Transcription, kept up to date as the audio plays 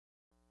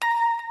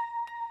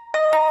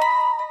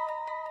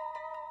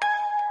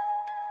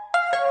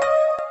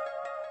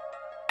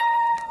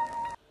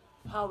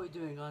How are we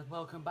doing, guys?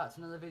 Welcome back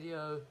to another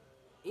video.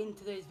 In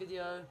today's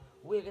video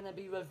we're going to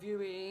be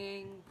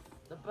reviewing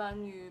the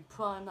brand new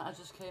Prime that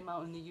just came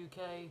out in the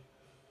UK.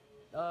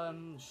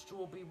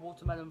 Strawberry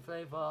watermelon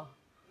flavour.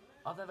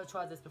 I've never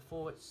tried this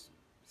before. It's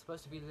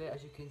supposed to be lit.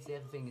 As you can see,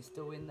 everything is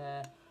still in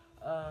there.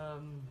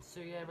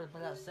 So yeah, but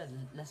that said,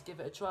 let's give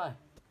it a try.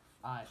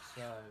 Alright,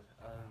 so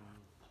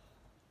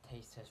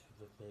taste test for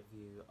the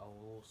review. I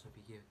will also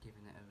be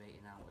giving it a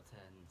rating out of 10.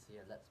 So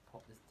yeah, let's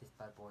pop this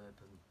bad boy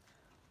open.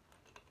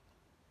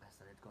 That's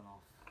the lid gone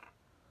off.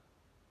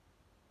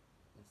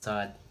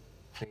 Inside,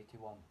 3, 2,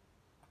 1.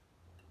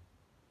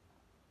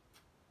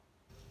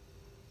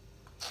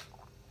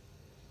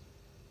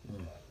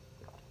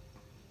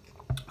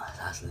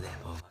 That's lit,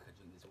 bro. I could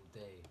drink this all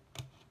day.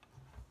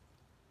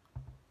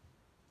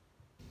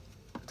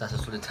 That's a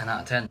solid 10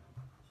 out of 10.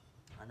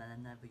 And I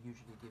never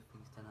usually give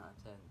things 10 out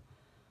of 10.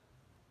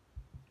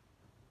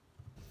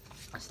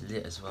 It's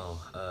lit as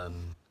well.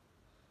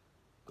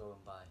 Go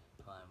and buy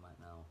Prime right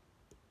now.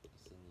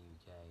 It's in the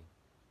UK.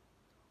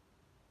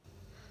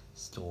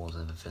 Stores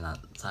and everything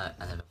like that.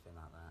 Got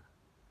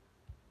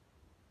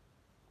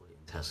it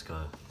in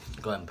Tesco.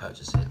 Go and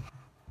purchase it.